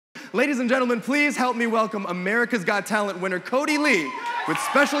Ladies and gentlemen, please help me welcome America's Got Talent winner Kodi Lee with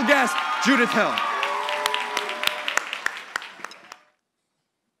special guest Judith Hill.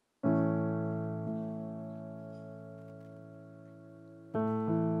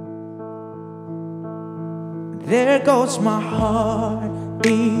 There goes my heart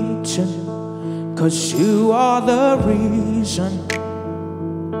beating, 'cause you are the reason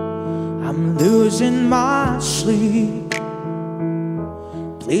I'm losing my sleep.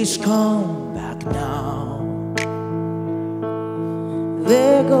 Please come back now.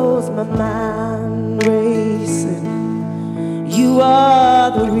 There goes my mind racing. You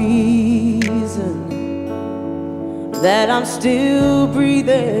are the reason that I'm still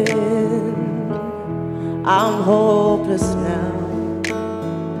breathing. I'm hopeless now.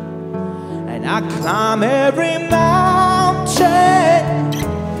 And I climb every mountain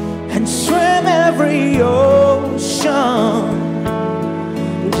and swim every ocean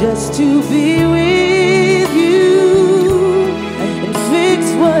just to be with you and fix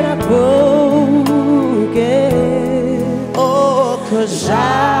what I broken. Oh, 'cause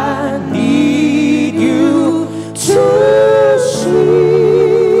I need you to see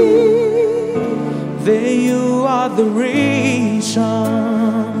that you are the reason.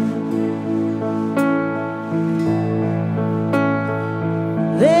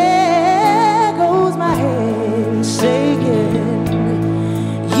 There goes my hand shaking.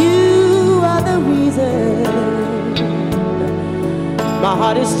 You are the reason my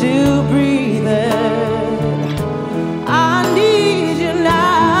heart is still breathing. I need you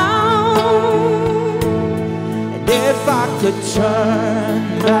now. And if I could turn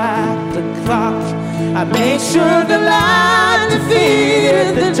back the clock, I'd make sure the light defeated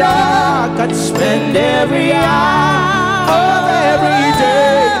the dark. I'd spend every hour of every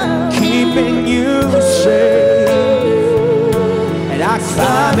day keeping you safe. And I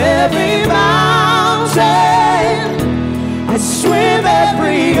climb every mountain, I swim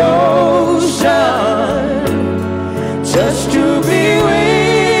every ocean just to be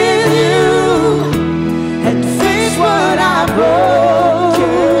with you and fix what I broke.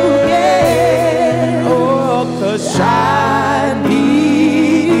 Oh, 'cause I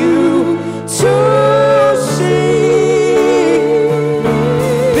need you to see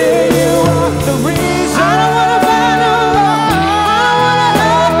that you are the reason. I don't wanna find no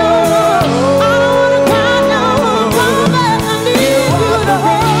more. I don't wanna cry no more. Come back, I need you to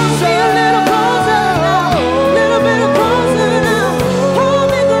hold me a little closer now, little bit closer now. Hold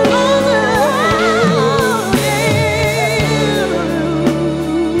me closer.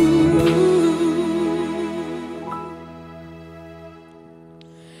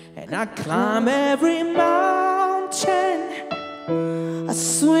 And I climb every mountain, I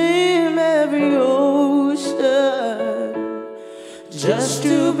swim every ocean just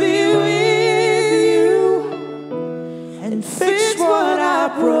to be with you and fix what I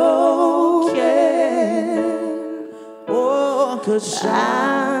broken. oh, 'cause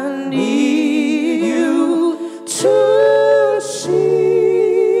I